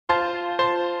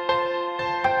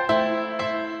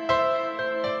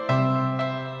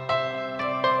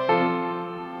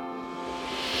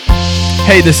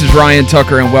Hey, this is Ryan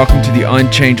Tucker, and welcome to the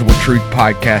Unchangeable Truth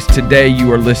Podcast. Today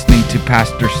you are listening to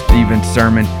Pastor Stephen's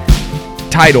sermon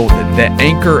titled, The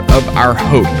Anchor of Our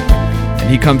Hope.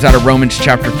 And he comes out of Romans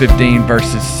chapter 15,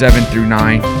 verses 7 through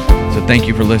 9. So thank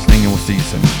you for listening, and we'll see you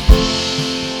soon.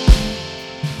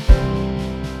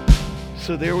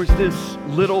 So there was this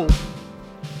little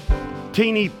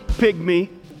teeny pygmy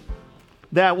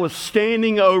that was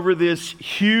standing over this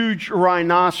huge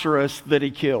rhinoceros that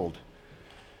he killed.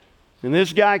 And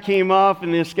this guy came up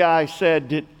and this guy said,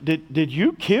 did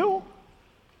you kill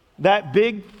that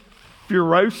big,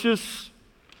 ferocious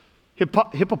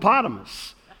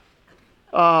hippopotamus?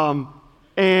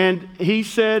 And he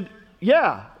said,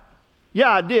 yeah,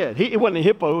 I did. It wasn't a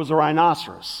hippo, it was a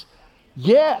rhinoceros.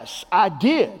 Yes, I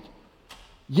did.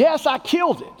 Yes, I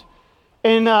killed it.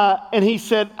 And he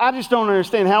said, I just don't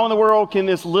understand. How in the world can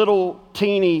this little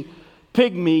teeny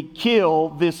pygmy kill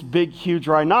this big, huge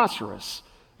rhinoceros?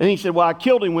 And he said, well, I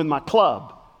killed him with my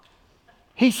club.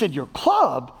 He said, your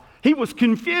club? He was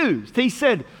confused. He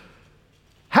said,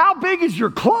 how big is your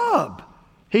club?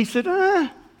 He said, they're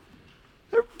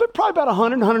probably about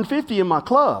 100, 150 in my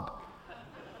club.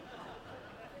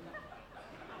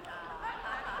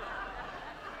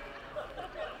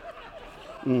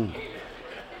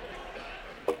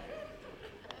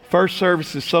 First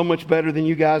service is so much better than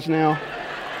you guys now.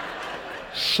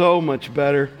 So much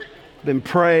better. Been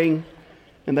praying.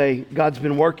 And God's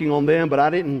been working on them, but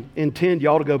I didn't intend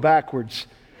y'all to go backwards.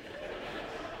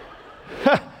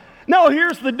 No,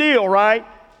 here's the deal, right?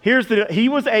 He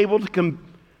was able to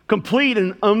complete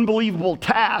an unbelievable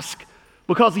task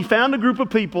because he found a group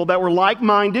of people that were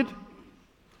like-minded,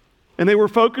 and they were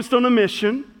focused on a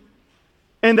mission,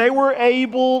 and they were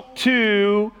able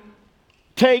to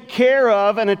take care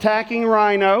of an attacking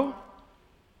rhino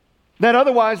that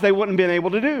otherwise they wouldn't have been able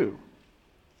to do.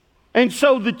 And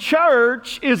so the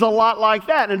church is a lot like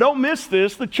that. And don't miss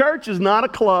this, the church is not a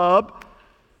club.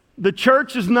 The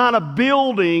church is not a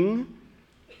building.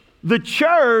 The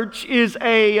church is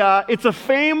it's a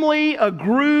family, a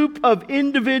group of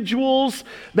individuals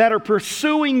that are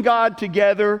pursuing God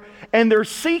together, and they're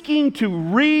seeking to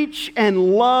reach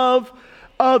and love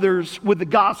others with the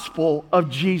gospel of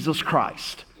Jesus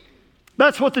Christ.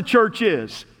 That's what the church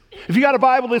is. If you got a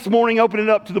Bible this morning, open it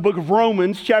up to the book of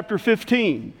Romans, chapter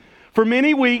 15. For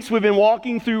many weeks, we've been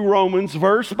walking through Romans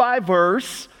verse by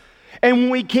verse. And when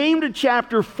we came to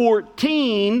chapter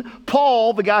 14,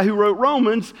 Paul, the guy who wrote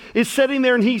Romans, is sitting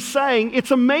there and he's saying,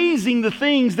 it's amazing the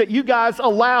things that you guys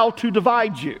allow to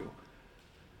divide you.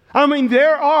 I mean,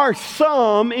 there are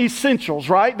some essentials,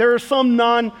 right? There are some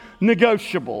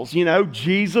non-negotiables. You know,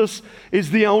 Jesus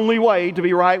is the only way to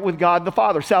be right with God the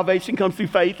Father. Salvation comes through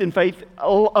faith and faith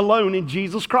alone in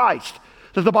Jesus Christ.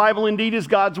 That the Bible indeed is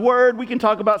God's word. We can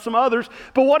talk about some others.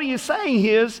 But what he is saying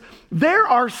is, there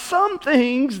are some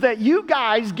things that you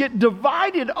guys get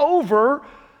divided over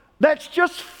that's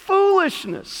just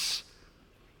foolishness,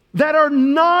 that are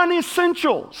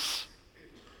non-essentials.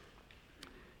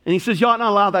 And he says, you ought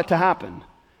not allow that to happen.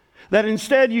 That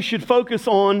instead you should focus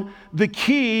on the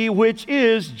key, which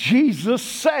is Jesus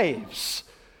saves.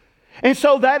 And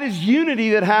so that is unity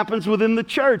that happens within the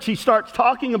church. He starts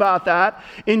talking about that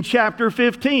in chapter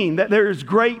 15, that there is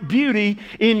great beauty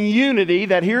in unity,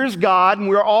 that here's God and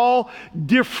we're all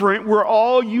different, we're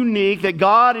all unique, that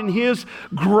God in his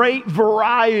great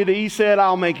variety said,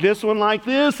 I'll make this one like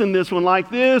this, and this one like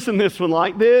this, and this one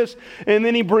like this. And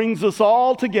then he brings us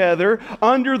all together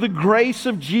under the grace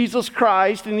of Jesus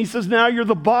Christ. And he says, now you're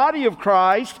the body of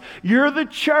Christ, you're the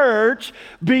church,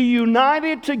 be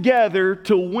united together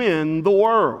to win the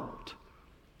world.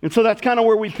 And so that's kind of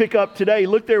where we pick up today.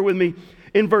 Look there with me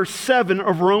in verse 7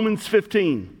 of Romans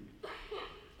 15.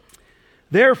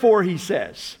 Therefore, he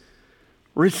says,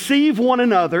 receive one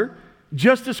another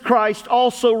just as Christ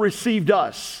also received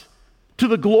us to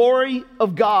the glory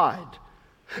of God.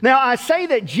 Now, I say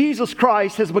that Jesus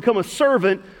Christ has become a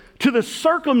servant to the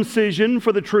circumcision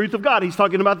for the truth of God. He's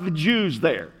talking about the Jews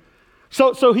there.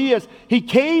 So he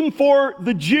came for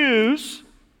the Jews.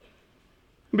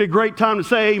 It'd be a great time to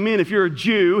say amen if you're a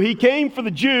Jew. He came for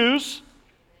the Jews.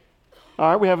 All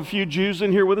right, we have a few Jews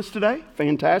in here with us today.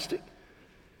 Fantastic.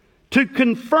 To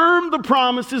confirm the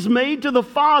promises made to the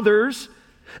fathers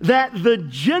that the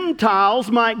Gentiles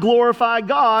might glorify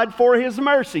God for his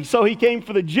mercy. So he came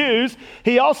for the Jews.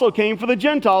 He also came for the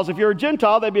Gentiles. If you're a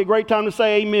Gentile, that'd be a great time to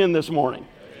say amen this morning.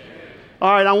 Amen.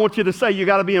 All right, I want you to say you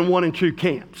got to be in one and two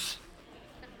camps.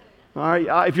 All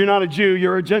right, if you're not a Jew,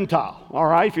 you're a Gentile. All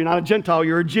right, if you're not a Gentile,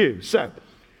 you're a Jew. So,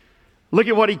 look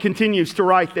at what he continues to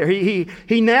write there.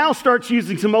 He now starts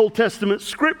using some Old Testament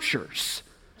scriptures.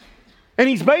 And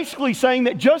he's basically saying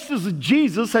that just as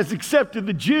Jesus has accepted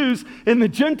the Jews and the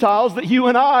Gentiles, that you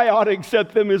and I ought to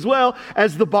accept them as well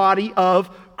as the body of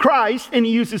Christ. And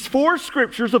he uses 4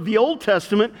 scriptures of the Old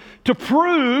Testament to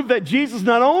prove that Jesus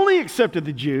not only accepted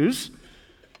the Jews,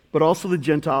 but also the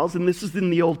Gentiles. And this is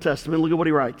in the Old Testament. Look at what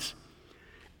he writes.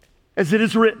 As it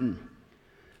is written,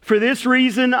 "For this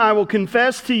reason I will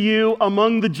confess to you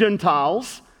among the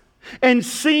Gentiles and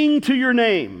sing to your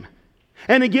name."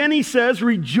 And again he says,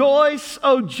 "Rejoice,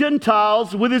 O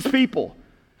Gentiles, with his people."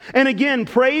 And again,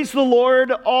 "Praise the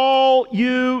Lord, all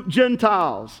you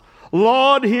Gentiles.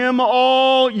 Laud him,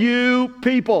 all you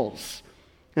peoples."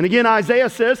 And again,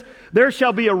 Isaiah says, "There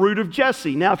shall be a root of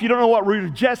Jesse." Now, if you don't know what root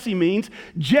of Jesse means,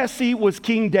 Jesse was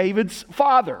King David's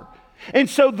father. And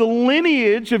so the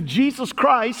lineage of Jesus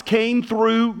Christ came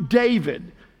through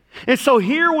David. And so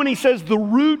here when he says the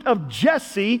root of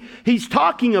Jesse, he's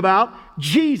talking about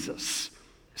Jesus.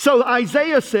 So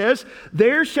Isaiah says,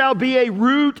 "There shall be a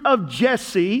root of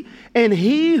Jesse, and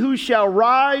he who shall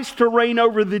rise to reign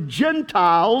over the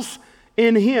Gentiles,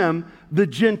 in him the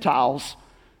Gentiles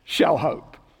shall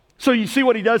hope." So you see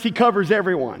what he does? He covers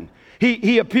everyone.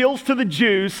 He appeals to the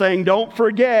Jews saying, don't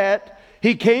forget,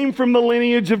 he came from the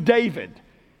lineage of David.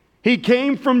 He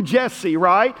came from Jesse,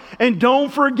 right? And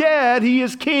don't forget, he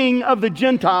is king of the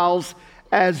Gentiles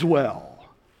as well.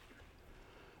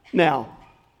 Now,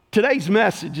 today's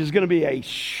message is going to be a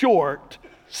short,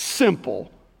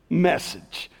 simple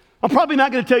message. I'm probably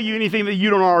not going to tell you anything that you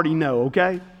don't already know,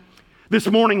 okay? This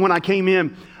morning when I came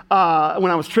in, when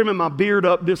I was trimming my beard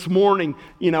up this morning,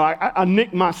 I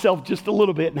nicked myself just a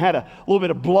little bit and had a little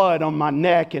bit of blood on my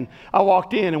neck. And I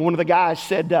walked in and one of the guys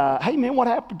said, "Hey man, what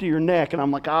happened to your neck?" And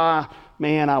I'm like,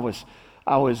 man, I was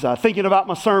thinking about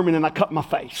my sermon and I cut my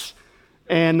face.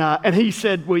 And he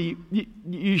said, "Well,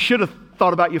 you should have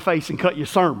thought about your face and cut your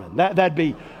sermon. That'd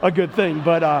be a good thing."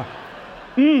 But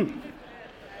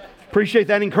appreciate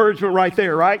that encouragement right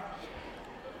there, right?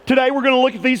 Today we're going to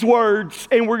look at these words,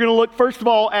 and we're going to look first of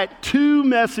all at 2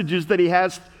 messages that he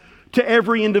has to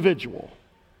every individual.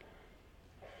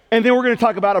 And then we're going to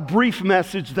talk about a brief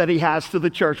message that he has to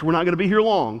the church. We're not going to be here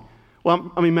long.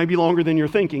 Well, I mean, maybe longer than you're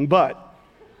thinking, but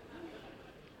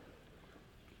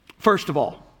first of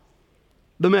all,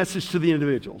 the message to the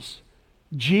individuals.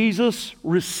 Jesus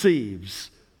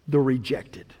receives the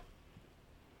rejected.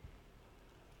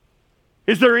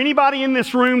 Is there anybody in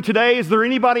this room today? Is there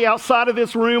anybody outside of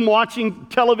this room watching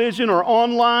television or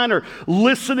online or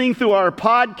listening through our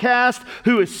podcast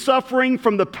who is suffering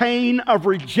from the pain of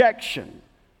rejection?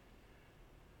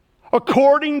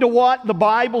 According to what the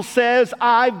Bible says,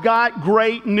 I've got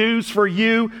great news for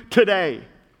you today.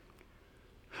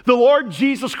 The Lord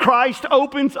Jesus Christ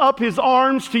opens up his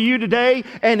arms to you today,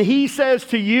 and he says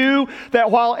to you that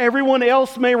while everyone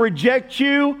else may reject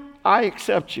you, I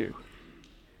accept you.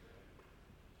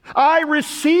 I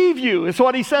receive you, is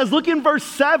what he says. Look in verse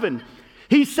 7.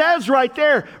 He says right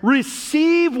there,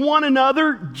 receive one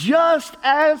another just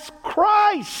as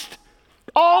Christ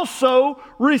also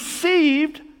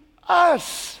received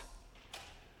us.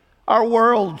 Our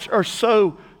worlds are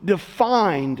so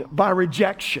defined by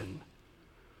rejection.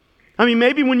 I mean,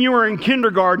 maybe when you were in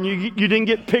kindergarten, you didn't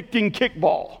get picked in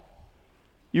kickball.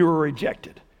 You were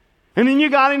rejected. And then you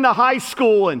got into high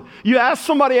school and you asked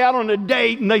somebody out on a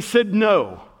date and they said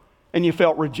no. And you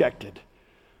felt rejected.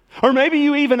 Or maybe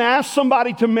you even asked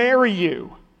somebody to marry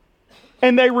you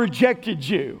and they rejected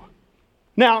you.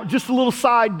 Now, just a little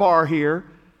sidebar here,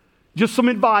 just some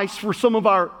advice for some of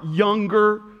our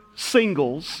younger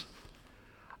singles.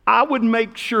 I would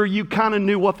make sure you kind of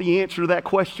knew what the answer to that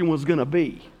question was going to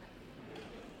be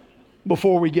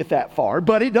before we get that far,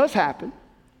 but it does happen.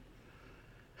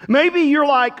 Maybe you're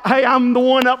like, hey, I'm the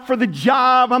one up for the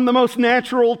job. I'm the most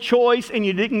natural choice, and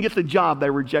you didn't get the job. They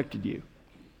rejected you.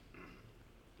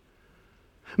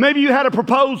 Maybe you had a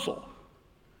proposal,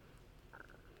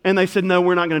 and they said, no,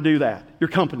 we're not going to do that. Your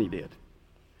company did.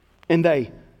 And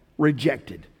they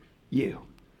rejected you.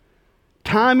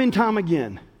 Time and time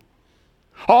again,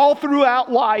 all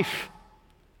throughout life,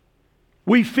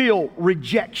 we feel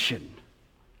rejection.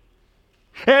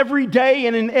 Every day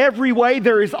and in every way,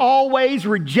 there is always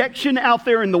rejection out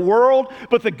there in the world.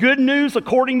 But the good news,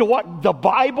 according to what the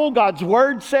Bible, God's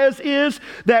Word says, is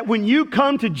that when you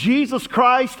come to Jesus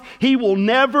Christ, He will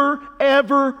never,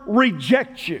 ever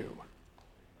reject you.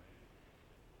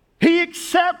 He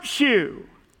accepts you.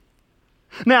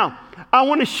 Now, I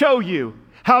want to show you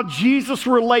how Jesus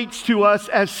relates to us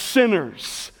as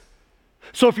sinners.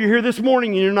 So if you're here this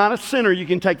morning and you're not a sinner, you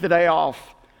can take the day off.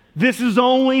 This is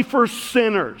only for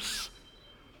sinners.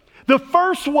 The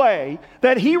first way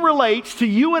that He relates to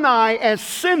you and I as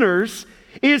sinners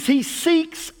is he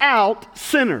seeks out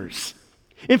sinners.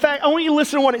 In fact, I want you to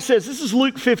listen to what it says. This is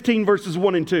Luke 15, verses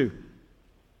 1 and 2.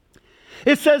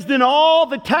 It says, then all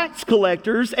the tax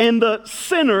collectors and the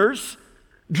sinners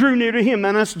drew near to him.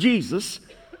 Now that's Jesus.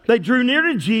 They drew near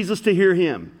to Jesus to hear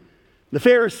him. The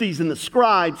Pharisees and the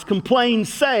scribes complained,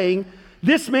 saying,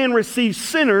 this man receives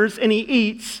sinners and he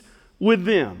eats with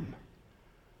them.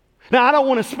 Now, I don't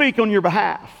want to speak on your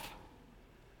behalf.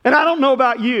 And I don't know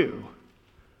about you,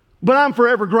 but I'm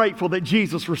forever grateful that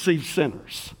Jesus receives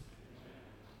sinners,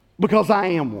 because I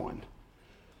am one.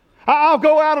 I'll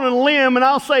go out on a limb and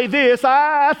I'll say this.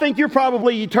 I think you're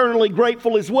probably eternally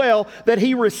grateful as well that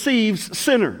he receives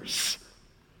sinners.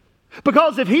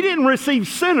 Because if he didn't receive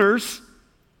sinners,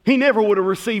 he never would have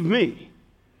received me.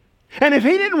 And if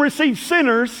he didn't receive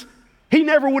sinners, he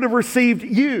never would have received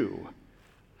you.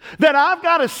 That I've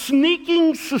got a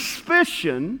sneaking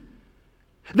suspicion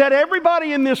that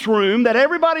everybody in this room, that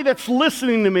everybody that's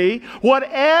listening to me,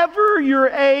 whatever your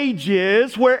age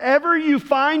is, wherever you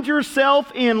find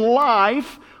yourself in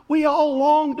life, we all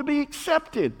long to be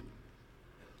accepted.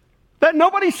 That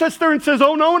nobody sits there and says,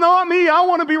 oh, no, not me. I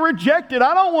want to be rejected.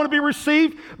 I don't want to be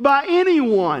received by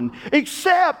anyone.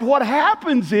 Except what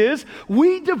happens is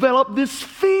we develop this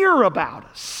fear about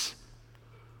us.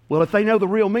 Well, if they know the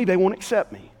real me, they won't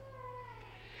accept me.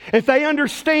 If they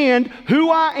understand who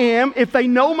I am, if they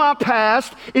know my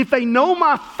past, if they know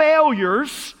my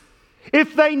failures,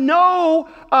 if they know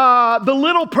the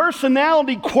little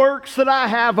personality quirks that I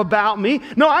have about me,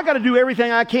 no, I got to do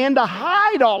everything I can to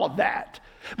hide all of that.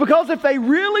 Because if they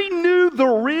really knew the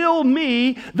real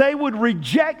me, they would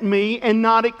reject me and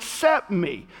not accept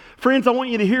me. Friends, I want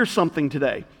you to hear something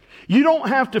today. You don't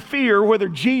have to fear whether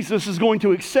Jesus is going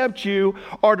to accept you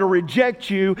or to reject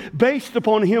you based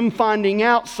upon him finding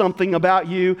out something about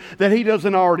you that he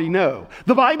doesn't already know.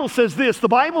 The Bible says this. The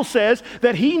Bible says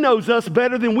that he knows us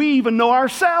better than we even know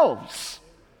ourselves.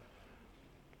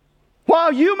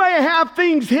 While you may have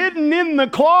things hidden in the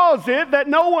closet that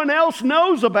no one else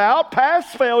knows about,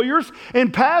 past failures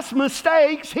and past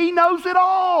mistakes, he knows it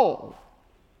all.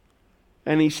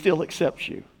 And he still accepts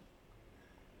you.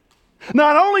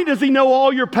 Not only does he know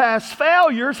all your past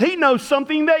failures, he knows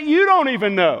something that you don't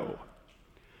even know.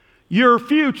 Your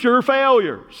future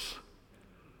failures.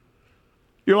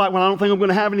 You're like, well, I don't think I'm going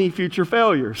to have any future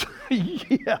failures.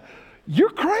 Yeah, you're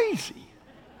crazy.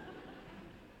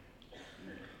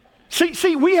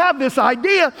 See, we have this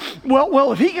idea,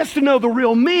 well, if he gets to know the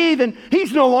real me, then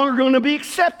he's no longer going to be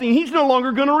accepting. He's no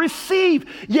longer going to receive.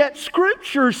 Yet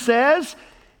Scripture says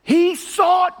he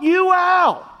sought you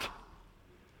out.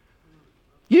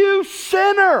 You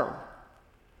sinner.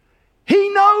 He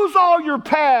knows all your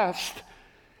past.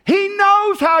 He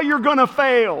knows how you're going to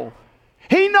fail.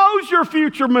 He knows your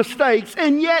future mistakes,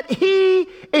 and yet he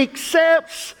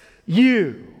accepts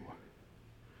you.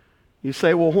 You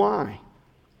say, well, why?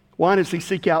 Why does he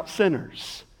seek out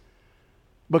sinners?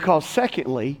 Because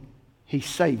secondly, he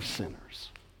saves sinners.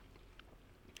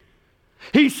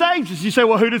 He saves us. You say,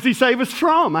 well, who does he save us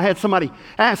from? I had somebody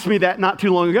ask me that not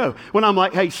too long ago. When I'm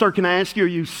like, hey, sir, can I ask you, are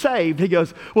you saved? He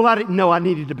goes, well, I didn't know I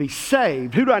needed to be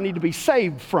saved. Who do I need to be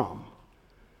saved from?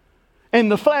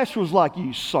 And the flesh was like,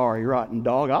 you sorry, rotten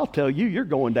dog. I'll tell you, you're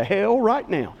going to hell right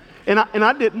now. And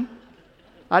I didn't.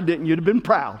 I didn't. You'd have been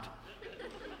proud.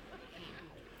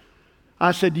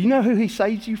 I said, do you know who he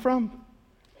saves you from?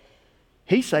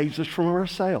 He saves us from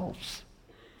ourselves.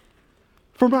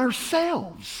 From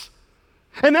ourselves.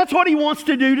 And that's what he wants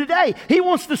to do today. He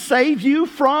wants to save you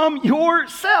from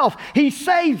yourself. He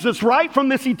saves us, right, from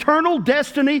this eternal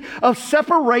destiny of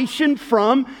separation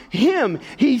from him.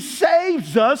 He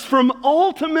saves us from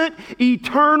ultimate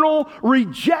eternal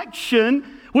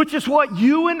rejection, which is what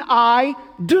you and I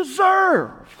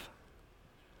deserve.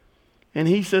 And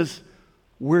he says,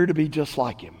 we're to be just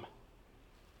like him.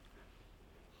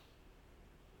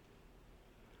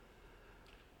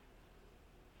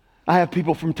 I have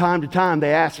people from time to time,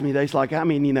 they ask me, they're like,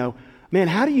 man,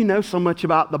 how do you know so much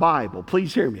about the Bible?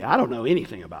 Please hear me. I don't know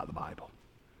anything about the Bible.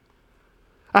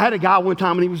 I had a guy one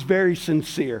time and he was very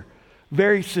sincere,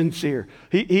 very sincere.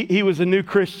 He was a new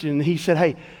Christian. He said,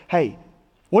 hey,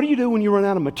 what do you do when you run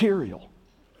out of material?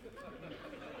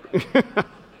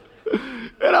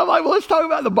 And I'm like, well, let's talk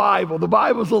about the Bible. The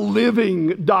Bible's a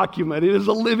living document. It is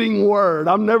a living word.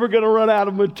 I'm never going to run out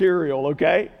of material,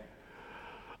 okay?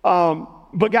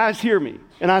 But guys, hear me.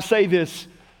 And I say this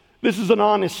is an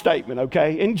honest statement,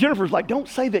 okay? And Jennifer's like, don't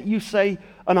say that you say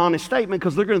an honest statement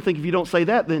because they're going to think if you don't say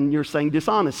that, then you're saying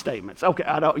dishonest statements. Okay,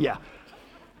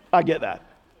 I get that.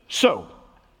 So,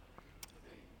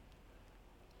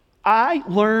 I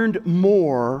learned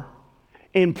more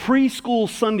in preschool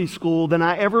Sunday school than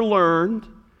I ever learned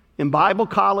in Bible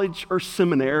college or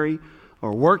seminary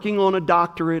or working on a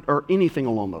doctorate or anything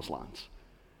along those lines.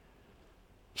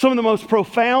 Some of the most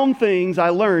profound things I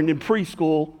learned in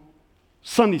preschool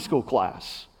Sunday school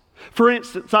class. For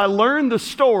instance, I learned the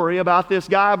story about this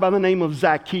guy by the name of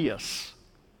Zacchaeus.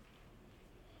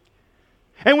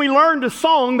 And we learned a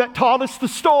song that taught us the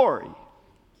story.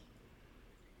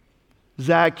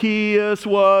 Zacchaeus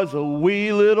was a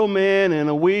wee little man and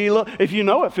a wee little... If you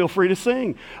know it, feel free to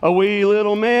sing. A wee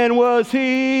little man was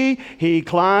he. He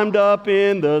climbed up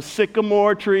in the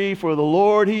sycamore tree for the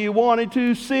Lord he wanted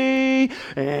to see.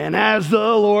 And as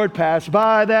the Lord passed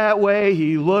by that way,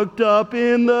 he looked up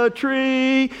in the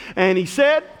tree and he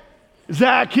said,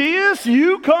 Zacchaeus,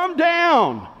 you come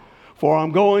down. For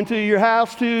I'm going to your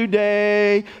house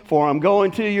today. For I'm going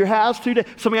to your house today.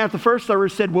 Somebody after the first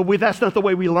service said, well, that's not the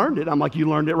way we learned it. I'm like, you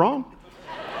learned it wrong.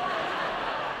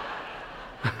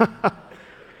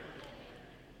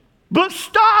 But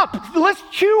stop. Let's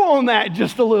chew on that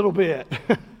just a little bit.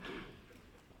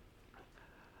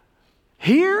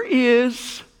 Here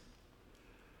is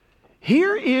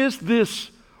this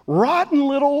rotten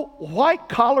little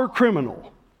white-collar criminal.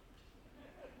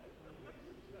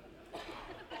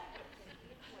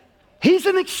 He's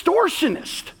an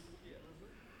extortionist.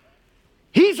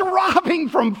 He's robbing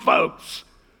from folks.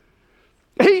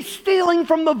 He's stealing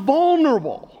from the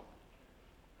vulnerable.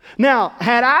 Now,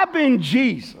 had I been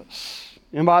Jesus,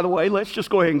 and by the way, let's just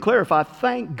go ahead and clarify,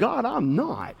 thank God I'm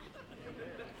not.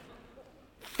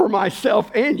 For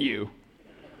myself and you.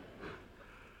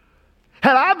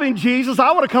 Had I been Jesus,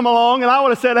 I would have come along and I would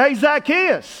have said, hey,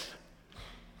 Zacchaeus,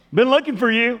 been looking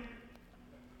for you.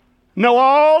 Know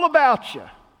all about you.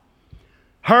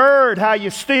 Heard how you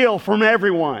steal from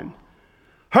everyone.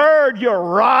 Heard you're a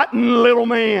rotten little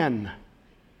man.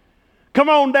 Come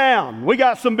on down. We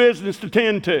got some business to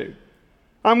tend to.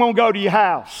 I'm going to go to your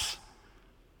house.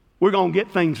 We're going to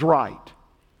get things right.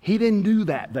 He didn't do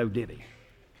that though, did he?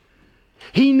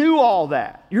 He knew all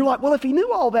that. You're like, well, if he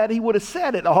knew all that, he would have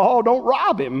said it. Oh, don't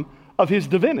rob him of his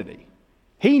divinity.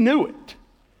 He knew it.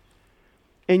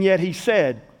 And yet he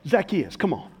said, Zacchaeus,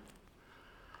 come on.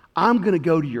 I'm going to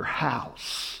go to your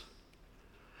house.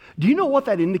 Do you know what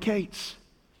that indicates?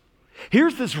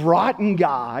 Here's this rotten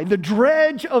guy, the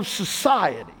dredge of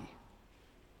society.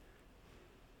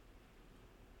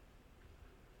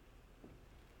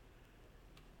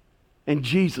 And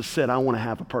Jesus said, I want to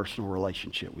have a personal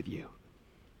relationship with you.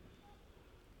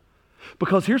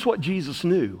 Because here's what Jesus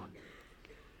knew.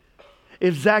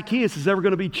 If Zacchaeus is ever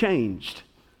going to be changed,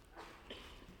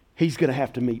 he's going to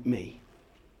have to meet me.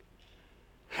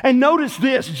 And notice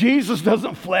this, Jesus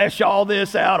doesn't flesh all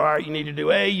this out. All right, you need to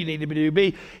do A, you need to do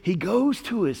B. He goes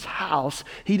to his house,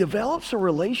 he develops a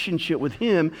relationship with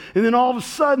him, and then all of a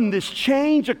sudden this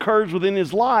change occurs within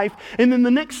his life, and then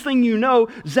the next thing you know,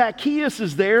 Zacchaeus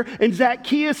is there, and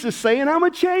Zacchaeus is saying, I'm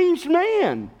a changed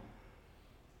man.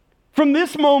 From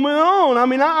this moment on,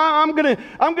 I'm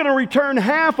gonna return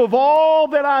half of all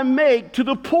that I make to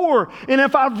the poor. And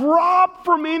if I've robbed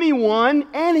from anyone,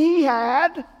 and he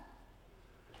had,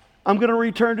 I'm going to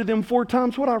return to them 4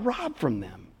 times what I robbed from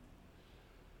them.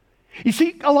 You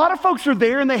see, a lot of folks are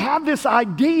there and they have this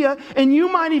idea, and you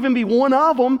might even be one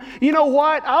of them. You know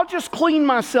what? I'll just clean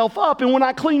myself up, and when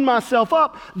I clean myself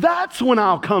up, that's when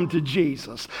I'll come to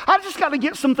Jesus. I just got to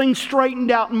get some things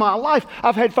straightened out in my life.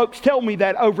 I've had folks tell me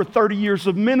that over 30 years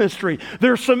of ministry.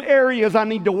 There's some areas I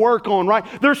need to work on, right?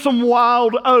 There's some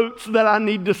wild oats that I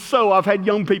need to sow. I've had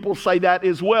young people say that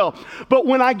as well. But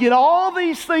when I get all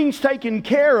these things taken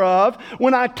care of,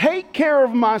 when I take care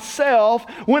of myself,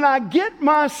 when I get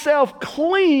myself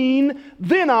clean,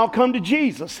 then I'll come to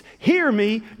Jesus. Hear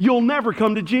me, you'll never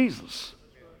come to Jesus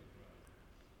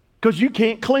because you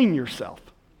can't clean yourself.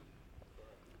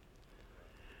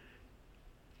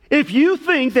 If you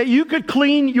think that you could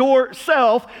clean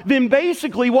yourself, then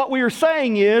basically what we are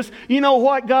saying is, you know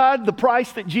what, God, the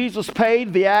price that Jesus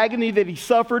paid, the agony that he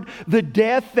suffered, the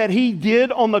death that he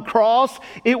did on the cross,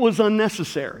 it was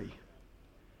unnecessary.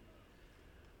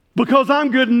 Because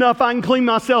I'm good enough, I can clean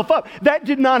myself up. That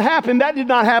did not happen. That did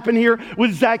not happen here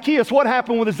with Zacchaeus. What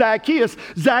happened with Zacchaeus?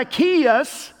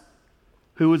 Zacchaeus,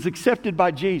 who was accepted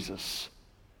by Jesus,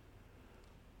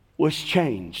 was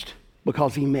changed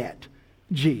because he met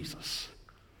Jesus.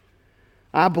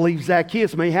 I believe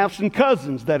Zacchaeus may have some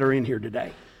cousins that are in here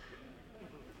today.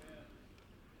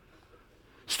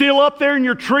 Still up there in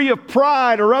your tree of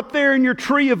pride or up there in your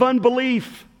tree of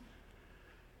unbelief.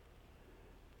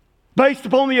 Based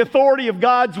upon the authority of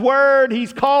God's word,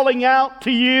 he's calling out to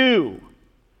you.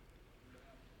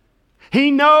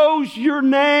 He knows your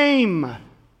name.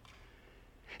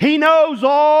 He knows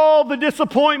all the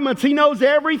disappointments. He knows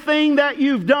everything that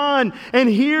you've done. And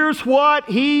here's what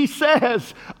He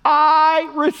says: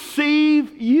 I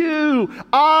receive you.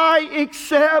 I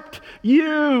accept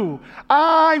you.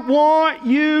 I want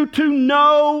you to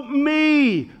know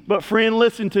me. But friend,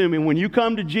 listen to me. When you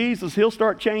come to Jesus, He'll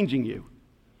start changing you.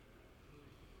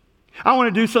 I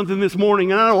want to do something this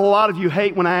morning, and I know a lot of you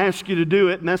hate when I ask you to do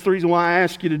it, and that's the reason why I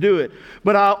ask you to do it.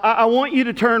 But I want you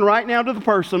to turn right now to the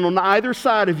person on either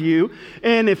side of you,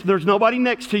 and if there's nobody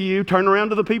next to you, turn around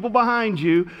to the people behind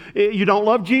you. You don't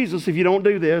love Jesus if you don't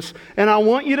do this. And I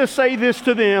want you to say this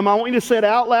to them. I want you to say it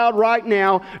out loud right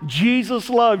now: Jesus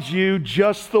loves you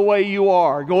just the way you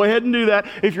are. Go ahead and do that.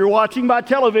 If you're watching by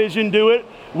television, do it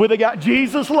with a guy.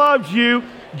 Jesus loves you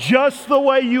just the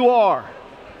way you are.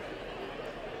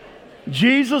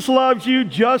 Jesus loves you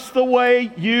just the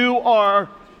way you are.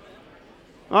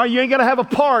 All right, you ain't got to have a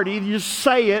party. You just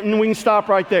say it and we can stop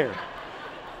right there.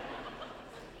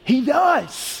 He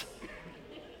does.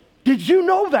 Did you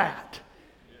know that?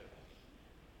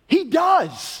 He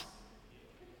does.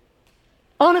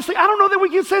 Honestly, I don't know that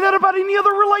we can say that about any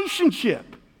other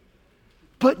relationship.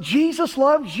 But Jesus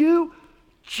loves you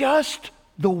just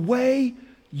the way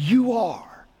you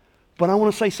are. But I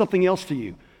want to say something else to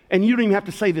you. And you don't even have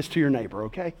to say this to your neighbor,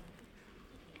 okay?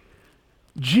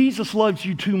 Jesus loves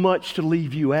you too much to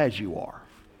leave you as you are.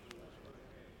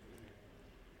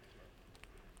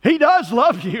 He does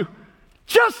love you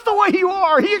just the way you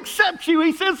are. He accepts you.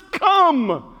 He says,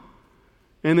 come.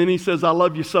 And then He says, I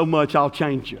love you so much, I'll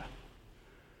change you.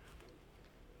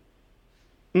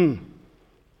 In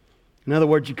other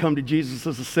words, you come to Jesus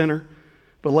as a sinner.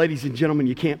 But ladies and gentlemen,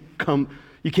 you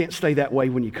can't stay that way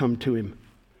when you come to Him.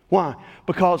 Why?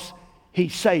 Because He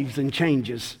saves and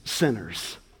changes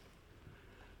sinners.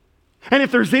 And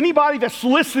if there's anybody that's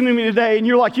listening to me today and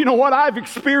you're like, you know what, I've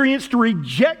experienced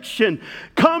rejection,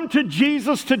 come to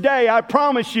Jesus today. I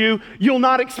promise you, you'll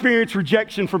not experience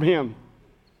rejection from Him.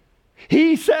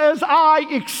 He says, I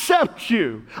accept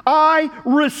you. I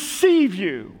receive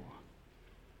you.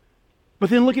 But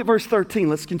then look at verse 13.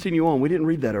 Let's continue on. We didn't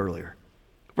read that earlier.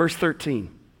 Verse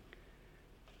 13.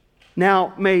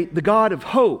 Now may the God of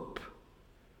hope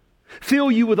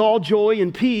fill you with all joy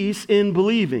and peace in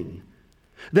believing,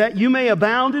 that you may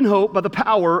abound in hope by the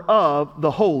power of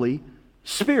the Holy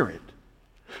Spirit.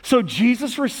 So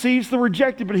Jesus receives the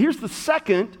rejected, but here's the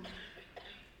second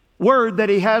word that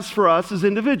He has for us as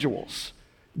individuals.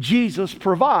 Jesus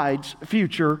provides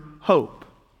future hope.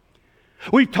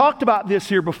 We've talked about this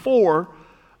here before.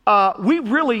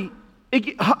 The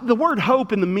word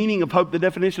hope and the meaning of hope, the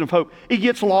definition of hope, it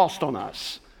gets lost on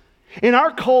us. In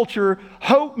our culture,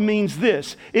 hope means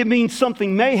this. It means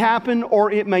something may happen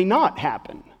or it may not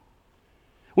happen.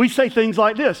 We say things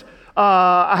like this: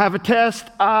 I have a test,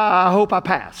 I hope I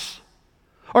pass.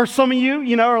 Or some of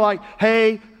you, are like,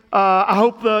 hey, I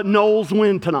hope the Knowles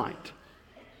win tonight.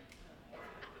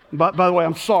 By the way,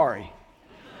 I'm sorry.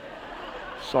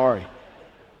 Sorry.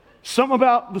 Something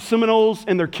about the Seminoles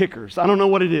and their kickers. I don't know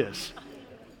what it is.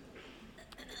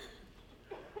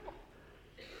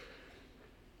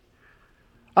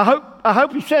 I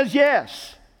hope he says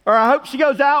yes, or I hope she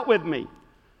goes out with me,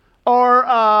 or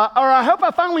I hope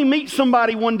I finally meet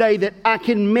somebody one day that I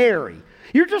can marry.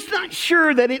 You're just not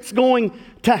sure that it's going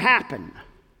to happen.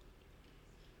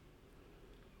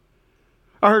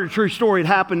 I heard a true story. It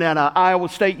happened at Iowa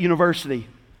State University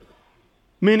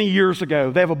many years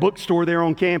ago. They have a bookstore there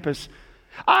on campus.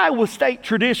 Iowa State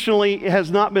traditionally has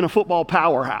not been a football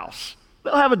powerhouse.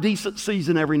 They'll have a decent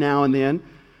season every now and then.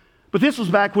 But this was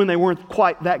back when they weren't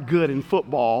quite that good in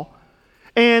football.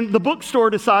 And the bookstore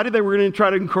decided they were going to try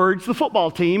to encourage the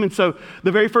football team. And so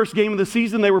the very first game of the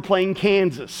season, they were playing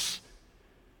Kansas.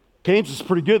 Kansas is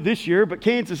pretty good this year, but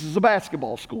Kansas is a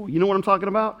basketball school. You know what I'm talking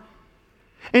about?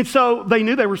 And so they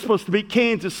knew they were supposed to beat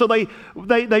Kansas. So they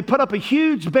put up a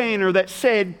huge banner that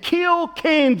said, "Kill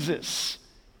Kansas."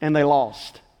 And they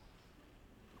lost.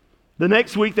 The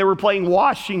next week, they were playing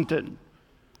Washington.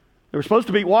 They were supposed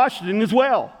to beat Washington as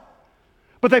well.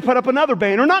 But they put up another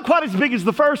banner, not quite as big as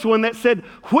the first one, that said,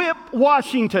 "Whip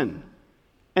Washington."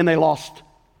 And they lost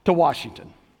to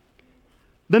Washington.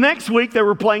 The next week, they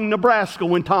were playing Nebraska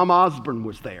when Tom Osborne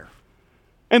was there.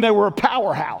 And they were a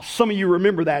powerhouse. Some of you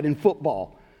remember that in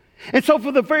football. And so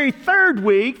for the very third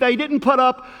week, they didn't put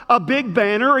up a big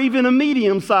banner or even a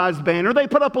medium-sized banner. They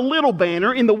put up a little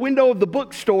banner in the window of the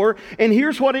bookstore, and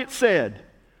here's what it said: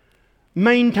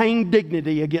 "Maintain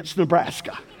dignity against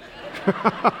Nebraska."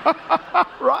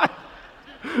 Right?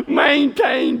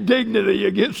 Maintain dignity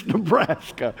against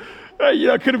Nebraska.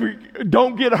 Could have been,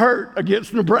 "Don't get hurt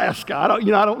against Nebraska." I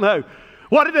don't know.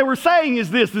 What they were saying is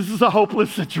this is a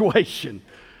hopeless situation.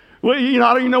 Well, I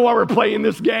don't even know why we're playing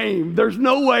this game. There's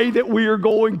no way that we are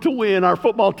going to win. Our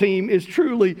football team is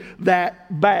truly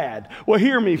that bad. Well,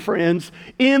 hear me, friends.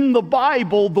 In the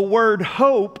Bible, the word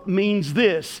hope means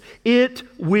this: it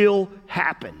will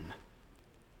happen.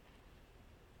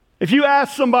 If you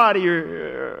ask somebody,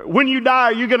 when you die,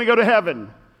 are you going to go to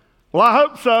heaven? Well, I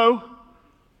hope so.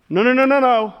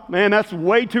 No. Man, that's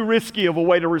way too risky of a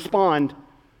way to respond.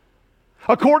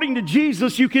 According to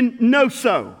Jesus, you can know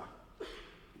so.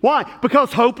 Why?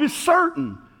 Because hope is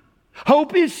certain.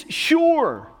 Hope is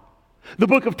sure. The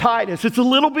book of Titus, it's a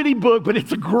little bitty book, but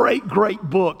it's a great, great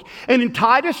book. And in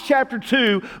Titus chapter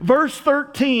 2, verse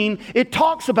 13, it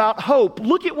talks about hope.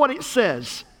 Look at what it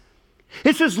says.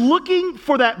 It says, looking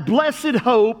for that blessed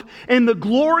hope and the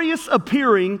glorious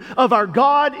appearing of our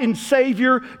God and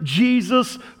Savior,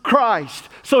 Jesus Christ.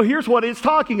 So here's what it's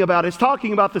talking about. It's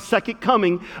talking about the second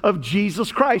coming of Jesus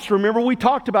Christ. Remember, we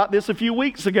talked about this a few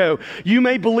weeks ago. You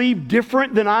may believe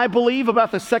different than I believe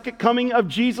about the second coming of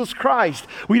Jesus Christ.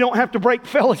 We don't have to break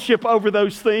fellowship over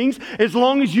those things. As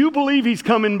long as you believe He's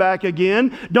coming back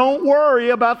again, don't worry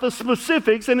about the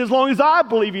specifics. And as long as I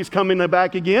believe He's coming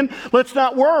back again, let's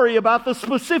not worry about the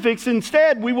specifics.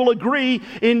 Instead, we will agree,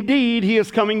 indeed, He is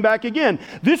coming back again.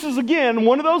 This is, again,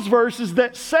 one of those verses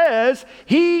that says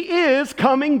He is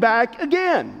coming back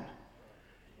again.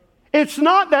 It's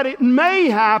not that it may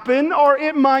happen or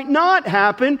it might not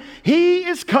happen. He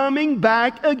is coming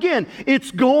back again. It's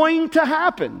going to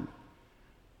happen.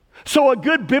 So a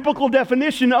good biblical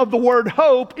definition of the word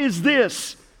hope is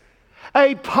this: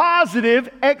 a positive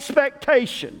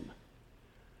expectation.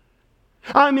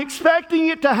 I'm expecting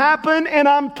it to happen, and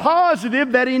I'm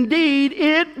positive that indeed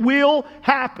it will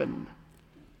happen.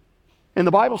 And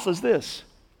the Bible says this: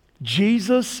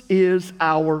 Jesus is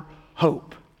our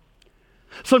hope.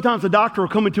 Sometimes a doctor will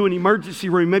come into an emergency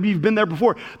room. Maybe you've been there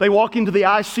before. They walk into the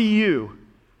ICU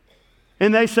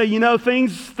and they say,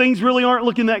 things really aren't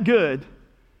looking that good,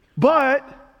 but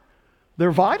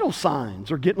their vital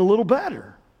signs are getting a little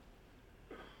better.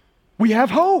 We have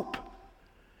hope.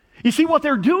 You see, what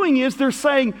they're doing is they're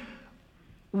saying,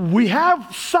 we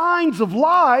have signs of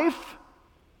life,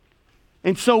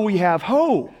 and so we have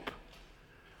hope.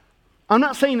 I'm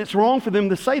not saying it's wrong for them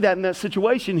to say that in that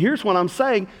situation. Here's what I'm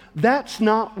saying: that's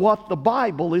not what the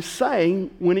Bible is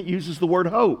saying when it uses the word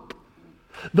hope.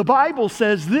 The Bible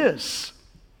says this: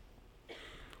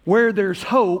 where there's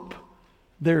hope,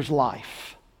 there's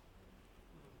life.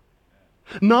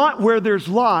 Not where there's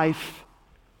life,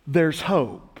 there's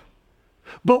hope.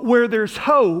 But where there's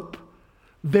hope,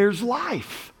 there's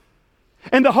life.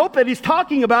 And the hope that he's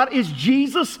talking about is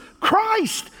Jesus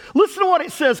Christ. Listen to what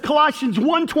it says, Colossians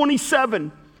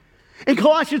 1:27. In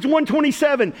Colossians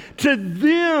 1:27, to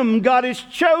them God has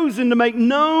chosen to make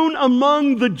known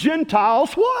among the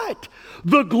Gentiles what?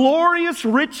 The glorious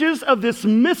riches of this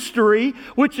mystery,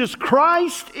 which is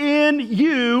Christ in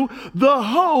you, the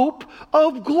hope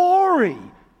of glory.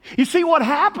 You see, what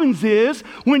happens is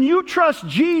when you trust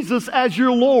Jesus as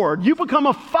your Lord, you become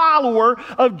a follower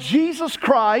of Jesus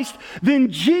Christ,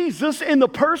 then Jesus, in the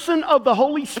person of the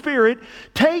Holy Spirit,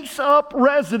 takes up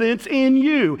residence in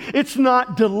you. It's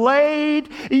not delayed.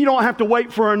 You don't have to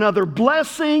wait for another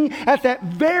blessing. At that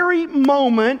very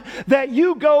moment that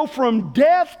you go from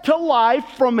death to life,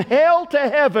 from hell to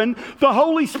heaven, the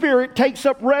Holy Spirit takes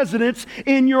up residence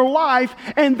in your life,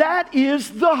 and that is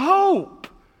the hope.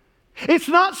 It's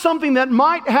not something that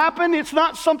might happen. It's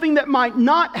not something that might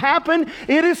not happen.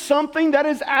 It is something that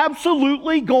is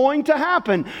absolutely going to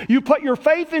happen. You put your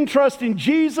faith and trust in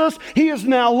Jesus. He is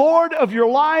now Lord of your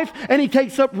life, and He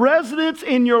takes up residence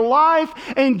in your life,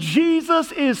 and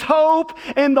Jesus is hope.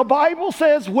 And the Bible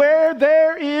says where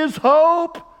there is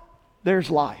hope,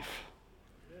 there's life.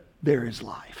 There is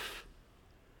life.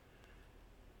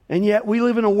 And yet we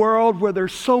live in a world where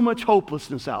there's so much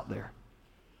hopelessness out there.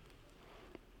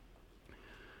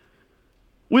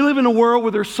 We live in a world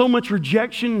where there's so much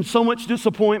rejection and so much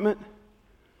disappointment.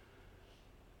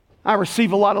 I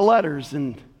receive a lot of letters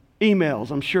and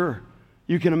emails. I'm sure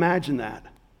you can imagine that.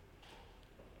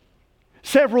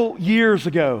 Several years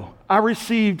ago, I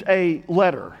received a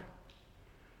letter.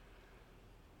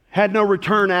 Had no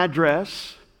return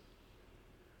address.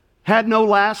 Had no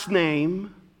last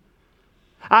name.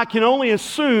 I can only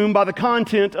assume by the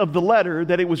content of the letter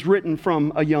that it was written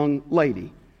from a young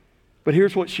lady. But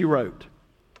here's what she wrote.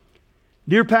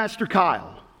 Dear Pastor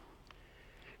Kyle,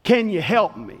 can you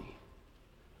help me?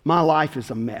 My life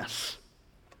is a mess.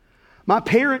 My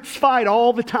parents fight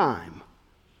all the time.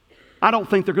 I don't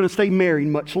think they're going to stay married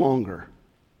much longer.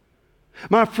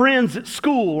 My friends at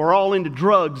school are all into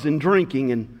drugs and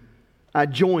drinking, and I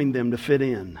joined them to fit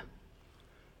in.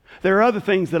 There are other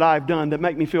things that I've done that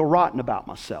make me feel rotten about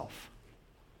myself.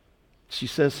 She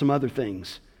says some other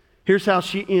things. Here's how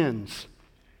she ends.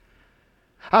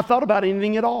 I've thought about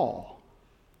anything at all.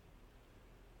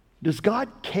 Does God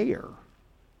care?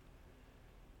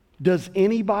 Does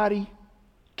anybody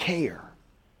care?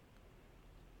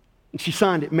 And she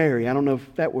signed it Mary. I don't know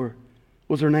if that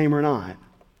was her name or not.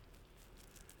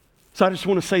 So I just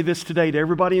want to say this today to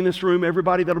everybody in this room,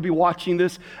 everybody that'll be watching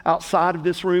this outside of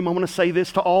this room. I want to say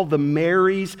this to all the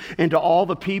Marys and to all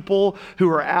the people who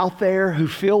are out there who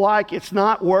feel like it's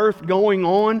not worth going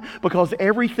on because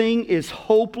everything is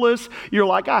hopeless. You're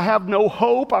like, I have no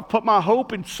hope. I've put my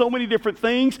hope in so many different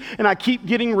things and I keep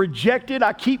getting rejected.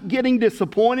 I keep getting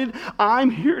disappointed. I'm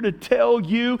here to tell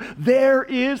you there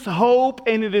is hope,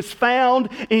 and it is found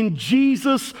in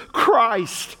Jesus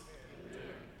Christ.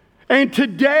 And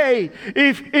today,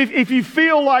 if you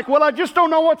feel like, well, I just don't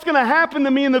know what's going to happen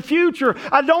to me in the future.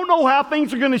 I don't know how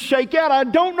things are going to shake out. I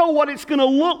don't know what it's going to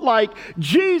look like.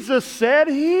 Jesus said,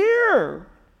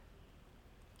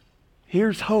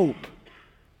 here's hope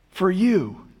for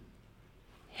you.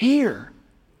 Here,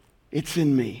 it's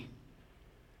in me.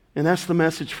 And that's the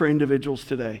message for individuals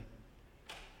today.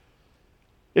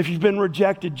 If you've been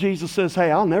rejected, Jesus says,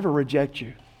 hey, I'll never reject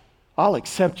you. I'll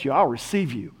accept you. I'll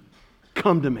receive you.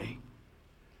 Come to me.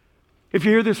 If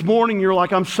you're here this morning, you're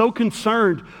like, I'm so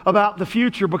concerned about the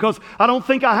future because I don't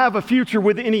think I have a future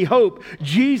with any hope.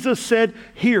 Jesus said,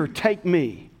 here, take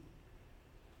me.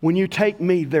 When you take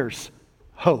me, there's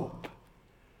hope.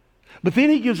 But then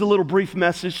he gives a little brief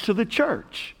message to the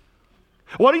church.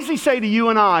 What does he say to you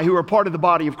and I who are part of the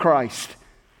body of Christ?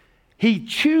 He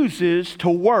chooses to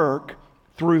work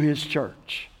through his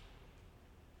church.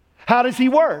 How does he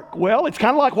work? Well, it's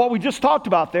kind of like what we just talked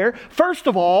about there. First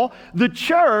of all, the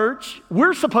church,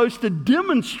 we're supposed to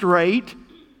demonstrate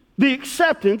the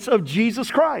acceptance of Jesus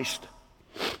Christ.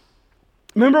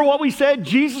 Remember what we said?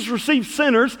 Jesus received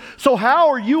sinners. So how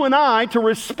are you and I to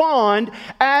respond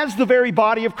as the very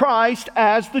body of Christ,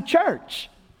 as the church?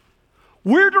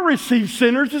 We're to receive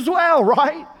sinners as well,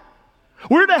 right?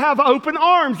 We're to have open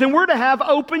arms and we're to have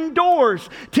open doors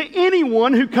to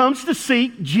anyone who comes to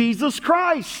seek Jesus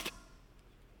Christ.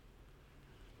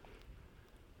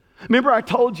 Remember I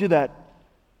told you that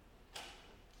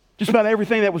just about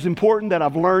everything that was important that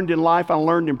I've learned in life, I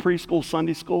learned in preschool,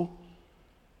 Sunday school.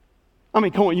 I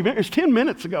mean, come on, it's 10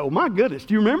 minutes ago. My goodness,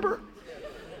 do you remember?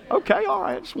 Okay, all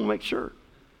right, I just want to make sure.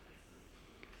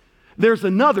 There's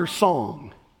another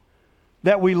song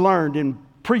that we learned in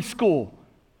preschool,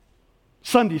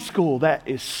 Sunday school that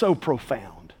is so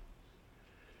profound.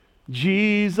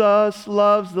 Jesus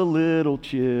loves the little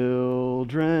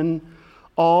children,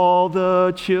 all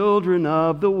the children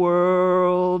of the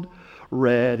world,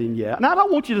 red and yellow. Now, I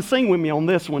don't want you to sing with me on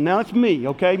this one. Now, it's me,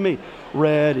 okay? Me.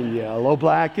 Red and yellow,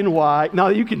 black and white. Now,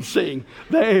 you can sing.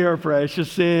 They are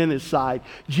precious in his sight.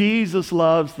 Jesus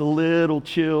loves the little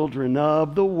children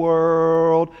of the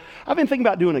world. I've been thinking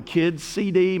about doing a kids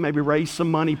CD, maybe raise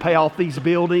some money, pay off these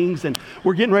buildings, and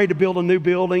we're getting ready to build a new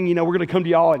building. You know, we're going to come to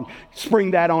y'all and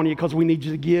spring that on you because we need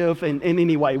you to give. And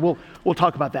anyway, we'll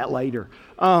talk about that later.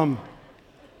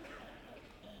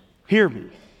 Hear me.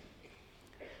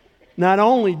 Not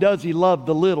only does he love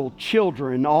the little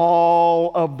children,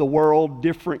 all of the world,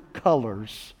 different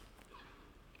colors,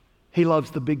 he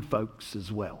loves the big folks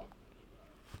as well.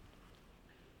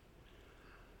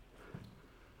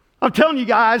 I'm telling you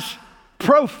guys,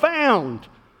 profound.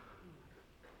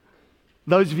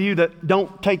 Those of you that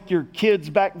don't take your kids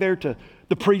back there to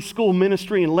the preschool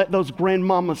ministry and let those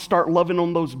grandmamas start loving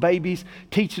on those babies,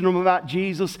 teaching them about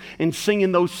Jesus and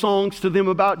singing those songs to them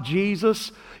about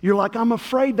Jesus, you're like, I'm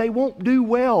afraid they won't do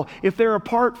well if they're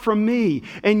apart from me.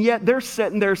 And yet they're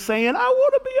sitting there saying, I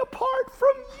want to be apart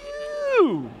from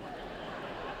you.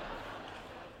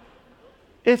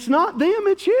 It's not them,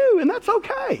 it's you, and that's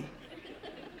okay.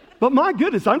 But my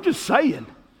goodness, I'm just saying,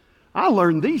 I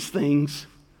learned these things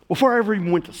before I ever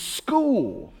even went to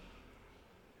school.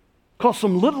 Because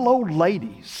some little old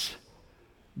ladies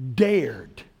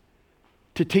dared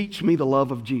to teach me the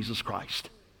love of Jesus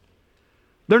Christ.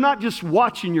 They're not just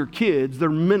watching your kids, they're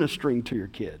ministering to your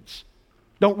kids.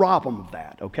 Don't rob them of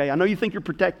that, okay? I know you think you're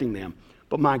protecting them,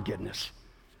 but my goodness,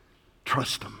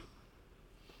 trust them.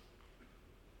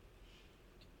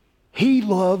 He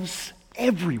loves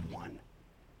everyone.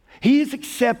 He is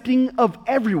accepting of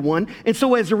everyone, and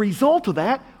so as a result of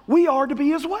that, we are to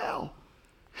be as well.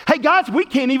 Hey guys, we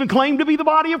can't even claim to be the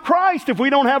body of Christ if we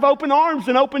don't have open arms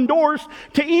and open doors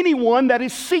to anyone that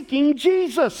is seeking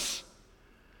Jesus.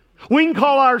 We can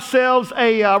call ourselves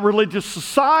a religious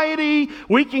society.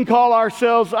 We can call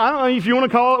ourselves, I don't know if you want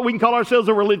to call it, we can call ourselves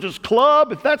a religious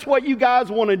club, if that's what you guys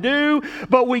want to do.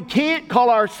 But we can't call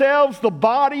ourselves the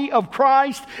body of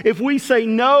Christ if we say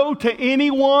no to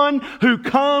anyone who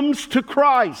comes to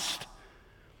Christ.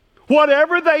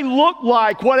 Whatever they look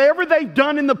like, whatever they've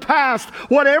done in the past,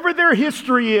 whatever their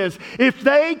history is, if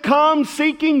they come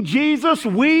seeking Jesus,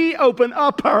 we open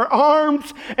up our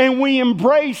arms and we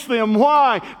embrace them.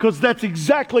 Why? Because that's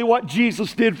exactly what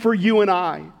Jesus did for you and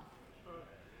I.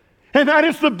 And that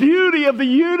is the beauty of the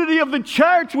unity of the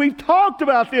church. We've talked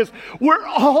about this. We're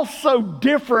all so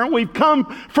different. We've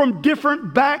come from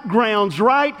different backgrounds,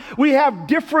 right? We have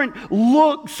different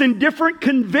looks and different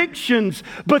convictions.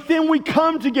 But then we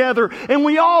come together and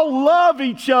we all love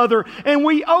each other and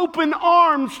we open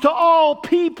arms to all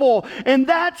people. And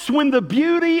that's when the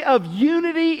beauty of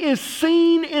unity is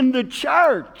seen in the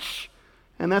church.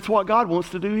 And that's what God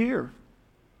wants to do here.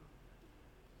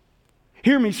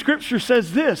 Hear me, Scripture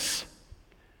says this.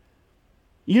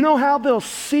 You know how they'll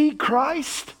see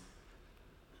Christ?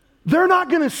 They're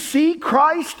not going to see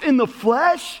Christ in the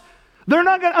flesh. They're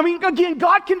not going to, again,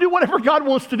 God can do whatever God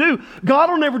wants to do.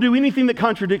 God will never do anything that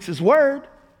contradicts His word.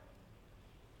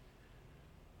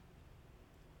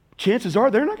 Chances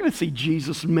are they're not going to see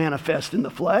Jesus manifest in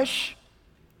the flesh.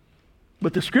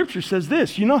 But the Scripture says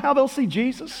this. You know how they'll see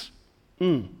Jesus?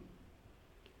 Through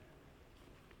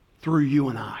you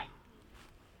and I.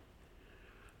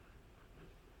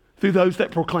 Through those that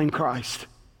proclaim Christ.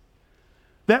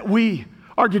 That we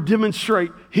are to demonstrate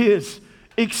His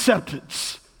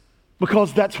acceptance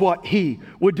because that's what He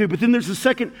would do. But then there's a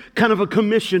second kind of a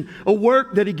commission, a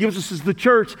work that He gives us as the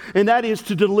church, and that is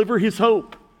to deliver His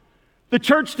hope. The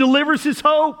church delivers His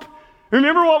hope.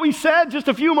 Remember what we said just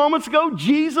a few moments ago?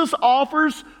 Jesus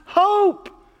offers hope.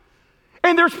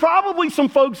 And there's probably some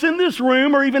folks in this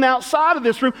room or even outside of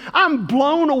this room. I'm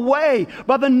blown away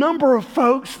by the number of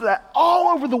folks that all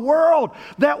over the world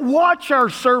that watch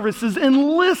our services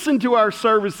and listen to our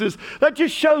services. That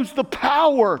just shows the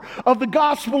power of the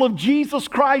gospel of Jesus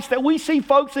Christ, that we see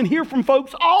folks and hear from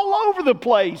folks all over the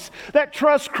place that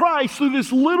trust Christ through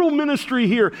this little ministry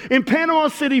here in Panama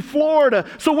City, Florida.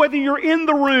 So whether you're in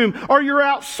the room or you're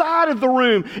outside of the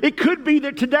room, it could be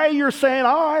that today you're saying,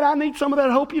 all right, I need some of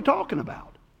that hope you're talking about.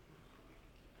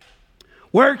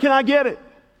 Where can I get it?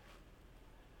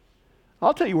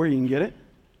 I'll tell you where you can get it.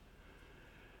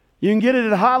 You can get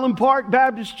it at Highland Park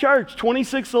Baptist Church,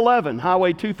 2611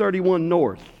 Highway 231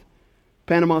 North,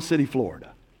 Panama City,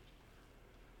 Florida.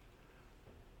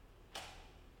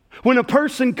 When a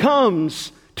person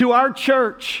comes to our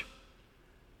church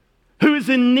who is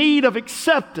in need of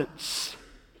acceptance,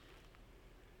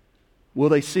 will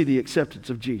they see the acceptance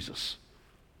of Jesus?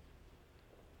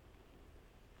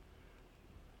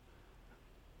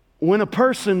 When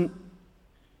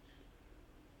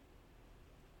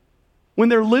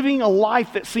they're living a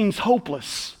life that seems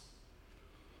hopeless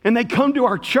and they come to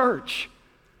our church,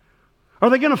 are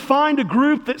they going to find a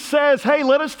group that says, hey,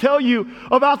 let us tell you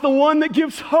about the one that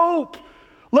gives hope?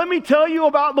 Let me tell you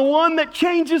about the one that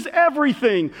changes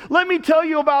everything. Let me tell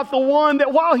you about the one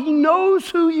that while He knows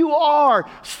who you are,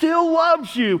 still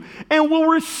loves you and will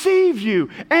receive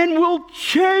you and will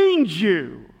change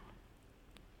you.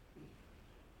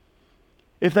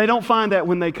 If they don't find that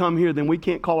when they come here, then we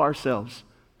can't call ourselves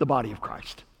the body of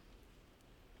Christ.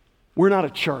 We're not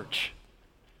a church.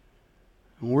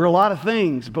 We're a lot of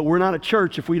things, but we're not a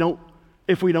church if we don't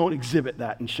exhibit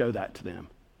that and show that to them.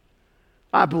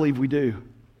 I believe we do.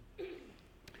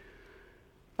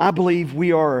 I believe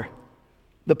we are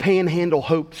the Panhandle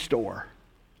Hope Store.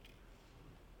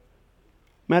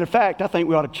 Matter of fact, I think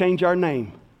we ought to change our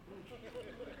name.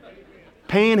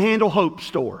 Panhandle Hope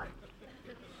Store.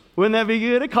 Wouldn't that be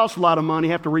good? It costs a lot of money,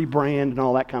 have to rebrand and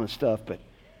all that kind of stuff, but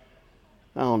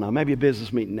I don't know, maybe a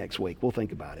business meeting next week. We'll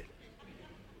think about it.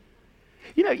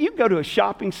 You know, you go to a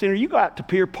shopping center, you go out to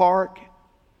Pier Park,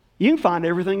 you can find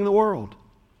everything in the world.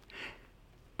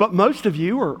 But most of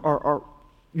you are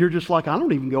you're just like, I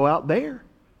don't even go out there.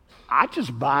 I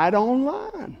just buy it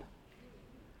online.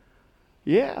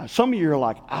 Yeah, some of you are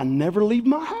like, I never leave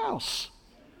my house.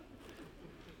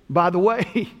 By the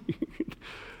way,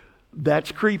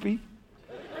 that's creepy.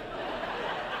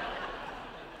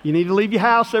 You need to leave your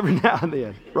house every now and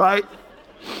then, right?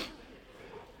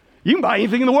 You can buy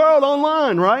anything in the world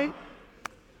online, right?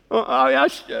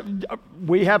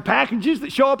 We have packages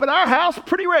that show up at our house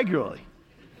pretty regularly.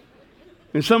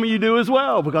 And some of you do as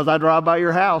well, because I drive by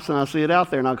your house and I see it out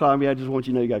there and I call me, I just want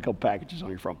you to know you got a couple packages on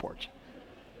your front porch.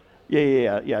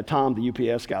 Yeah, Tom,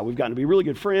 the UPS guy, we've gotten to be really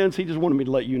good friends. He just wanted me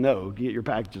to let you know, get your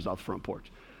packages off the front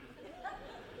porch.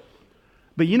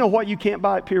 But you know what you can't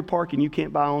buy at Pier Park and you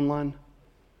can't buy online?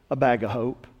 A bag of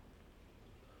hope.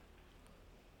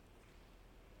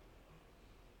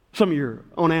 Some of you are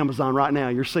on Amazon right now.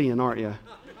 You're seeing, aren't you?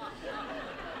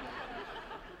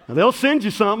 Now, they'll send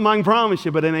you something, I can promise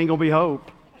you, but it ain't going to be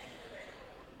hope.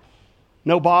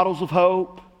 No bottles of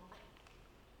hope.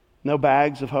 No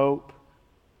bags of hope.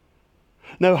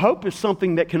 No, hope is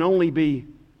something that can only be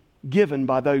given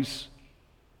by those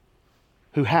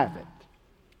who have it,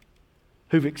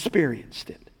 who've experienced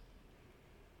it.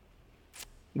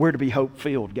 We're to be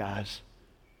hope-filled, guys.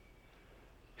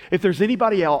 If there's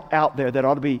anybody out there that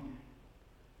ought to be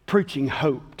preaching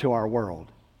hope to our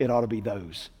world, it ought to be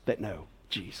those that know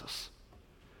Jesus.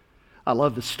 I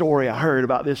love the story I heard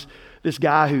about this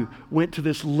guy who went to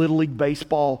this Little League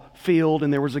baseball field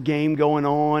and there was a game going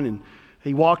on, and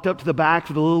he walked up to the back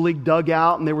of the Little League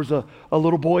dugout and there was a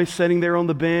little boy sitting there on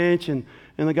the bench, and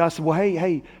the guy said, well,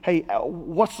 hey,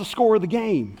 what's the score of the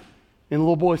game? And the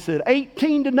little boy said,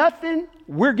 18-0,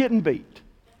 we're getting beat.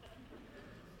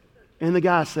 And the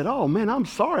guy said, oh man, I'm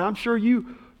sorry. I'm sure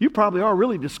you probably are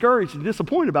really discouraged and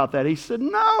disappointed about that. He said,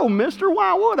 no, mister,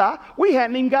 why would I? We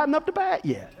hadn't even gotten up to bat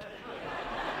yet.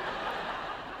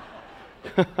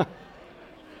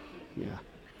 Yeah.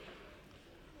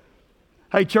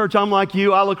 Hey, church, I'm like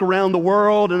you. I look around the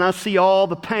world and I see all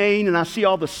the pain and I see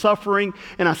all the suffering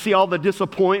and I see all the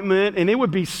disappointment. And it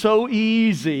would be so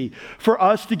easy for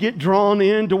us to get drawn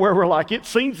into where we're like, it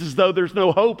seems as though there's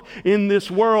no hope in this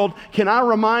world. Can I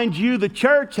remind you, the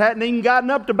church hadn't even gotten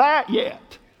up to bat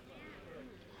yet.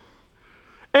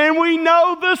 And we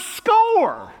know the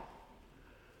score.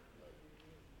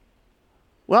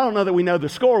 Well, I don't know that we know the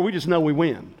score. We just know we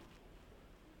win.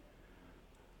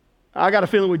 I got a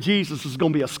feeling with Jesus is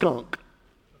going to be a skunk.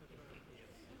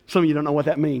 Some of you don't know what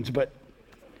that means, but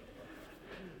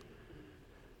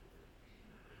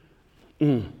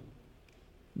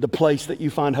the place that you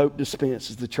find hope dispensed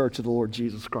is the church of the Lord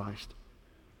Jesus Christ.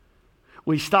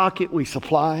 We stock it, we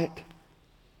supply it.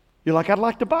 You're like, I'd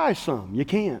like to buy some. You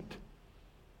can't.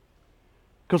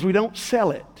 Because we don't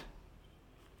sell it.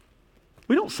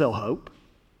 We don't sell hope.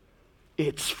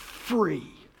 It's free.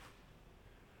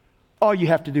 All you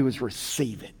have to do is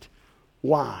receive it.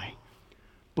 Why?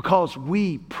 Because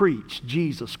we preach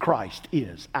Jesus Christ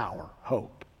is our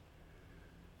hope.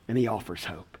 And He offers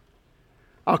hope.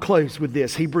 I'll close with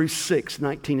this. Hebrews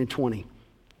 6:19-20.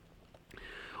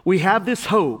 We have this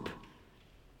hope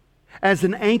as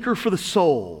an anchor for the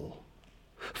soul,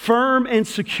 firm and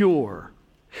secure.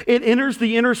 It enters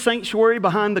the inner sanctuary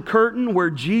behind the curtain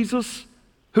where Jesus,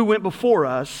 who went before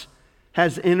us,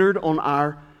 has entered on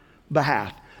our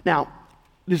behalf. Now,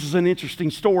 this is an interesting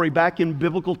story. Back in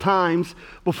biblical times,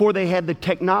 before they had the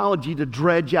technology to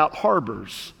dredge out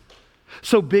harbors,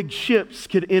 so big ships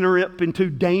could enter up into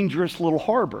dangerous little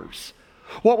harbors.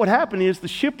 What would happen is the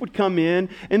ship would come in,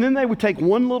 and then they would take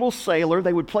one little sailor,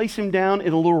 they would place him down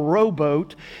in a little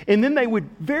rowboat, and then they would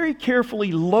very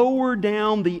carefully lower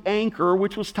down the anchor,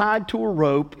 which was tied to a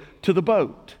rope, to the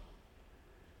boat.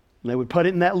 And they would put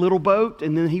it in that little boat,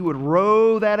 and then he would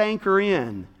row that anchor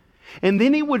in. And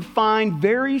then he would find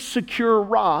very secure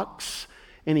rocks,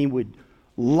 and he would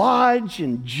lodge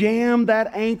and jam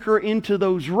that anchor into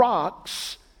those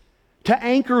rocks to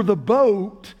anchor the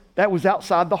boat that was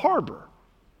outside the harbor.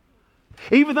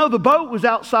 Even though the boat was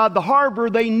outside the harbor,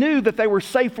 they knew that they were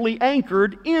safely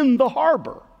anchored in the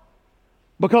harbor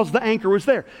because the anchor was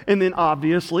there. And then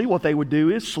obviously what they would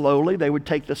do is slowly they would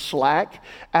take the slack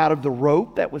out of the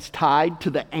rope that was tied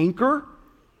to the anchor,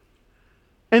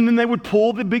 and then they would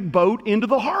pull the big boat into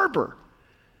the harbor.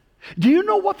 Do you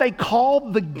know what they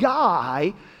called the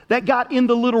guy that got in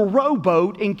the little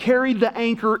rowboat and carried the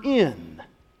anchor in?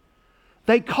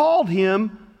 They called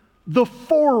him the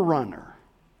forerunner.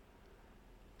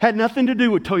 Had nothing to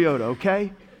do with Toyota,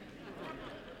 okay?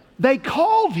 They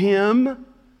called him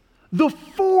the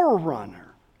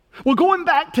forerunner. Well, going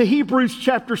back to Hebrews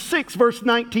chapter 6, verse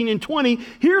 19 and 20,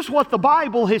 here's what the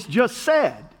Bible has just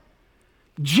said.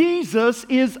 Jesus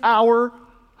is our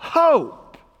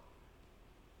hope.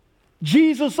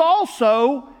 Jesus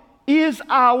also is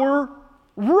our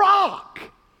rock.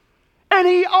 And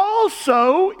He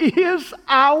also is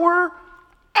our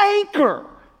anchor.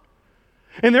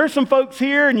 And there are some folks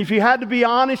here, and if you had to be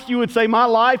honest, you would say, my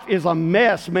life is a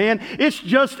mess, man. It's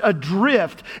just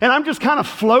adrift. And I'm just kind of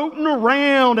floating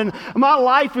around, and my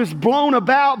life is blown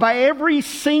about by every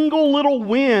single little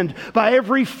wind, by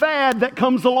every fad that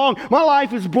comes along. My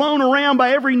life is blown around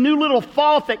by every new little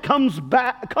thought that comes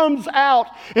out,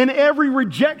 and every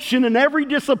rejection and every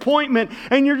disappointment.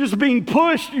 And you're just being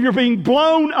pushed, you're being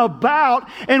blown about.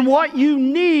 And what you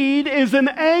need is an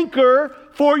anchor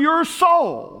for your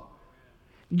soul.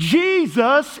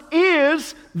 Jesus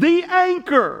is the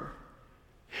anchor.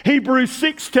 Hebrews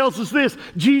 6 tells us this.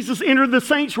 Jesus entered the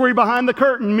sanctuary behind the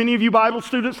curtain. Many of you Bible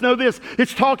students know this.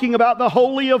 It's talking about the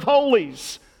Holy of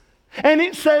Holies. And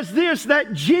it says this,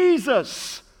 that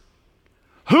Jesus,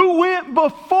 who went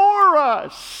before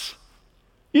us.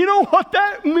 You know what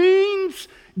that means?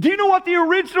 Do you know what the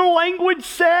original language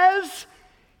says?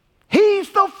 He's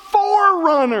the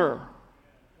forerunner.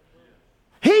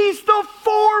 He's the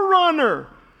forerunner.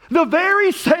 The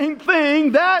very same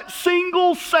thing that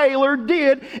single sailor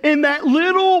did in that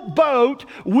little boat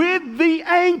with the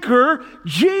anchor,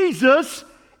 Jesus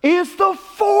is the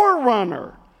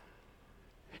forerunner.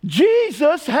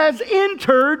 Jesus has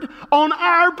entered on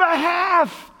our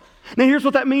behalf. Now here's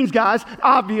what that means, guys.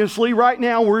 Obviously, right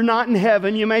now we're not in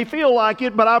heaven. You may feel like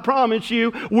it, but I promise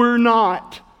you, we're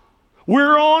not.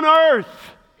 We're on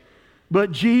earth.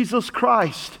 But Jesus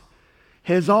Christ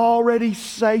has already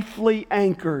safely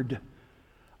anchored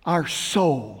our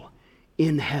soul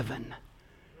in heaven.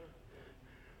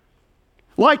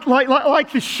 Like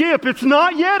the ship, it's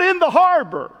not yet in the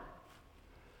harbor.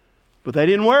 But they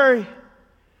didn't worry,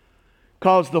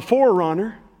 because the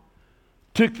forerunner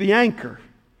took the anchor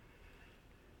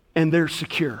and they're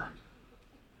secure.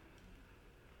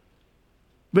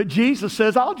 But Jesus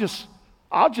says, I'll just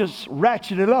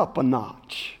ratchet it up a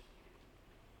notch.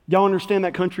 Y'all understand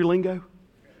that country lingo?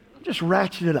 Just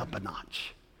ratchet it up a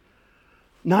notch.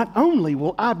 Not only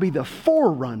will I be the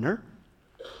forerunner,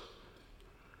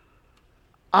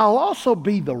 I'll also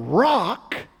be the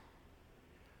rock,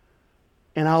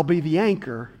 and I'll be the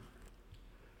anchor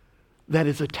that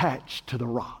is attached to the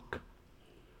rock.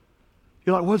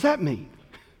 You're like, what does that mean?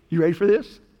 You ready for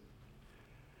this?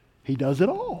 He does it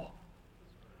all.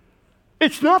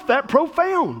 It's not that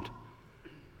profound.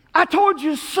 I told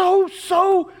you, so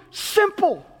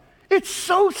simple. It's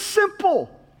so simple.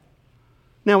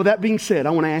 Now, with that being said,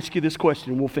 I want to ask you this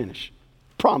question and we'll finish.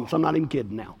 Promise, I'm not even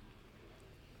kidding now.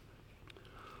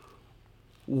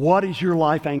 What is your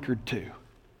life anchored to?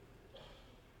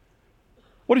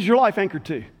 What is your life anchored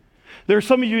to? There are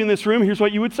some of you in this room, here's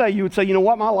what you would say. You would say, you know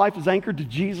what? My life is anchored to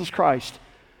Jesus Christ.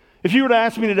 If you were to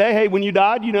ask me today, hey, when you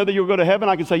died, you know that you'll go to heaven?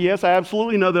 I could say, yes, I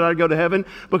absolutely know that I'd go to heaven,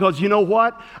 because you know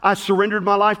what? I surrendered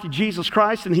my life to Jesus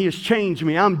Christ and He has changed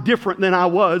me. I'm different than I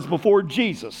was before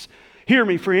Jesus. Hear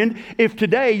me, friend. If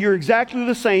today you're exactly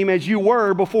the same as you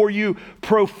were before you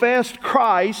professed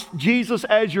Christ, Jesus,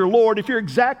 as your Lord, if you're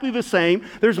exactly the same,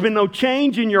 there's been no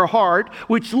change in your heart,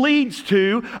 which leads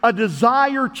to a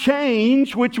desire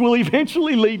change, which will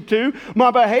eventually lead to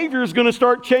my behavior is going to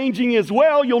start changing as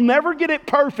well. You'll never get it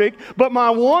perfect, but my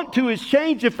want to is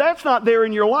change. If that's not there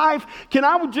in your life,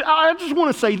 I just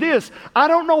want to say this. I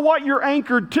don't know what you're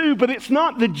anchored to, but it's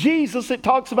not the Jesus it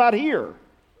talks about here.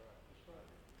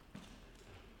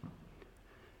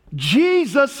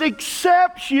 Jesus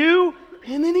accepts you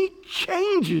and then He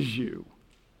changes you.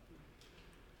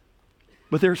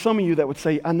 But there are some of you that would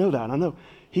say, I know that. I know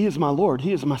He is my Lord.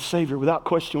 He is my Savior without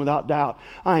question, without doubt.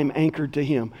 I am anchored to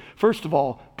Him. First of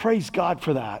all, praise God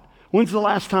for that. When's the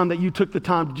last time that you took the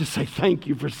time to just say, thank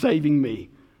you for saving me?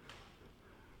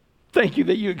 Thank you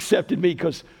that you accepted me,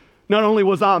 because not only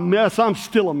was I a mess, I'm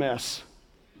still a mess.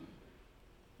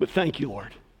 But thank you,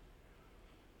 Lord.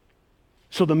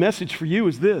 So the message for you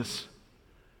is this.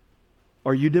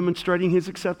 Are you demonstrating His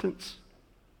acceptance?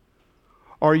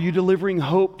 Are you delivering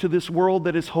hope to this world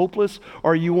that is hopeless?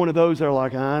 Or are you one of those that are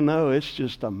like, I know, it's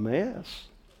just a mess.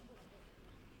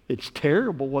 It's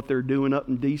terrible what they're doing up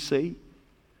in D.C.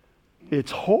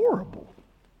 It's horrible.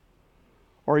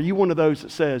 Or are you one of those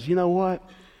that says, you know what?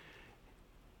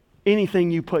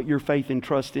 Anything you put your faith and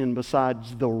trust in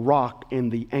besides the rock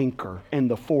and the anchor and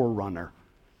the forerunner,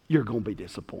 you're going to be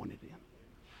disappointed in.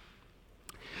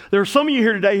 There are some of you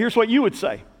here today, here's what you would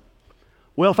say.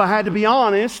 Well, if I had to be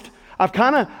honest, I've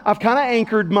kind of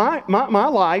anchored my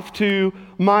life to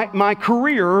my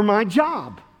career or my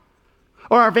job.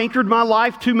 Or I've anchored my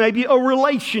life to maybe a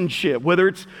relationship, whether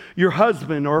it's your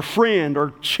husband or a friend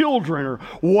or children or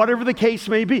whatever the case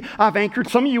may be. I've anchored,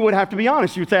 some of you would have to be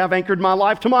honest. You would say, I've anchored my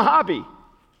life to my hobby.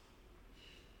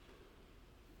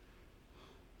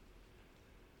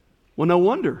 Well, no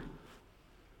wonder.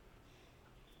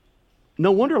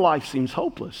 No wonder life seems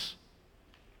hopeless.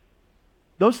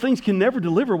 Those things can never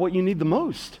deliver what you need the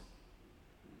most.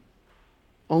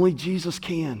 Only Jesus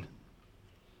can.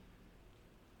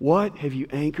 What have you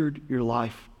anchored your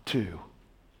life to?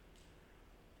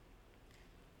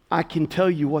 I can tell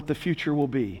you what the future will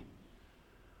be.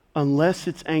 Unless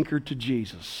it's anchored to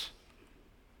Jesus,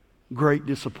 great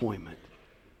disappointment,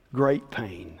 great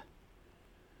pain,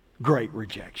 great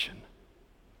rejection.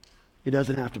 It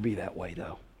doesn't have to be that way,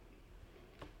 though.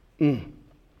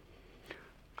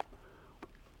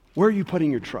 Where are you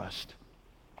putting your trust?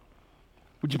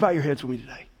 Would you bow your heads with me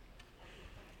today?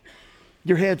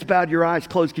 Your heads bowed, your eyes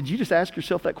closed. Could you just ask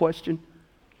yourself that question?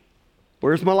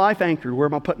 Where's my life anchored? Where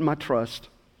am I putting my trust?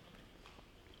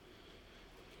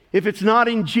 If it's not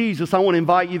in Jesus, I want to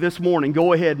invite you this morning.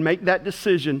 Go ahead, make that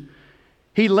decision.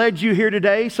 He led you here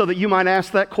today so that you might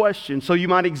ask that question, so you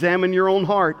might examine your own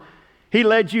heart. He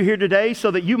led you here today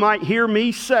so that you might hear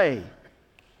me say,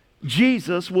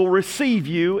 Jesus will receive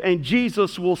you, and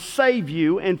Jesus will save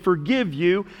you and forgive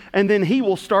you, and then He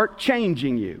will start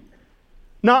changing you.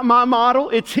 Not my model,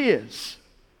 it's His.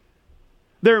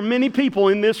 There are many people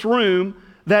in this room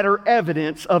that are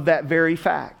evidence of that very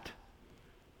fact.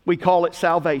 We call it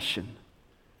salvation.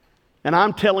 And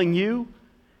I'm telling you,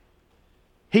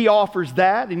 He offers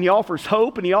that, and He offers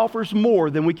hope, and He offers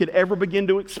more than we could ever begin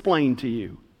to explain to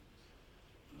you.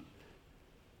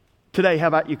 Today, how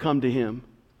about you come to Him?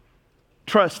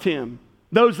 Trust Him.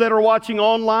 Those that are watching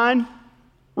online,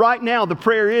 right now, the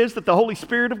prayer is that the Holy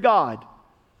Spirit of God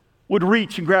would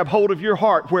reach and grab hold of your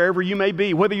heart wherever you may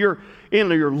be, whether you're in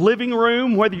your living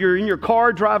room, whether you're in your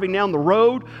car driving down the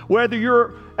road, whether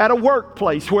you're at a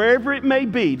workplace, wherever it may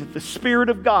be, that the Spirit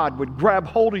of God would grab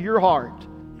hold of your heart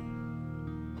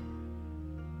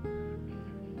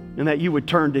and that you would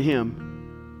turn to Him.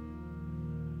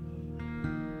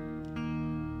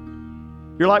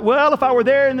 You're like, well, if I were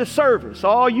there in the service.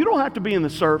 Oh, you don't have to be in the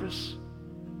service.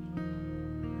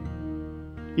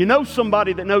 You know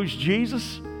somebody that knows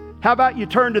Jesus? How about you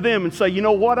turn to them and say, you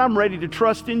know what? I'm ready to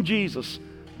trust in Jesus.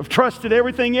 I've trusted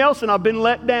everything else and I've been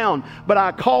let down. But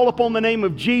I call upon the name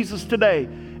of Jesus today.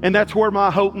 And that's where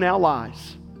my hope now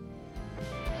lies.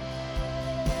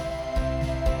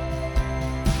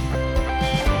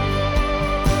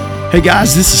 Hey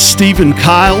guys, this is Stephen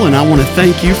Kyle, and I want to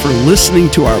thank you for listening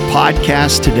to our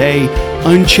podcast today,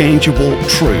 Unchangeable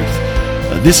Truth.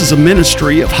 This is a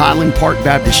ministry of Highland Park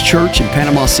Baptist Church in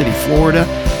Panama City, Florida.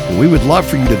 And we would love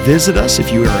for you to visit us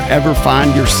if you ever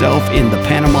find yourself in the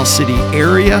Panama City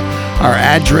area. Our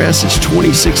address is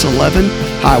 2611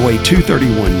 Highway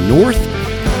 231 North.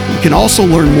 You can also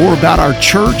learn more about our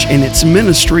church and its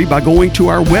ministry by going to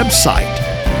our website,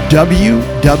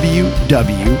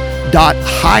 www.highland,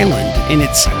 and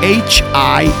it's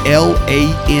HILAND,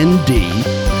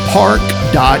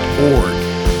 park.org.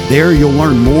 There you'll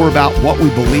learn more about what we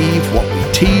believe, what we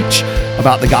teach,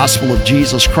 about the gospel of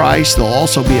Jesus Christ. There'll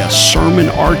also be a sermon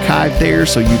archive there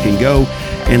so you can go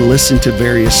and listen to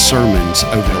various sermons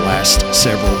over the last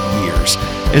several years.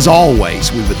 As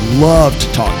always, we would love to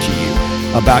talk to you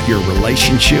about your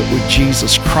relationship with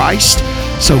Jesus Christ.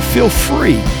 So feel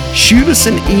free, shoot us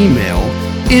an email,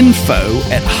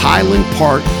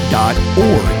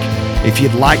 info@highlandpark.org, if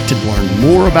you'd like to learn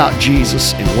more about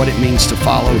Jesus and what it means to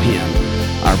follow Him.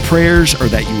 Our prayers are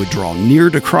that you would draw near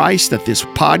to Christ, that this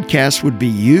podcast would be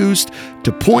used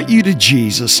to point you to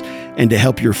Jesus and to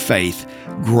help your faith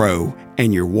grow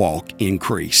and your walk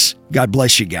increase. God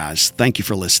bless you guys. Thank you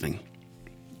for listening.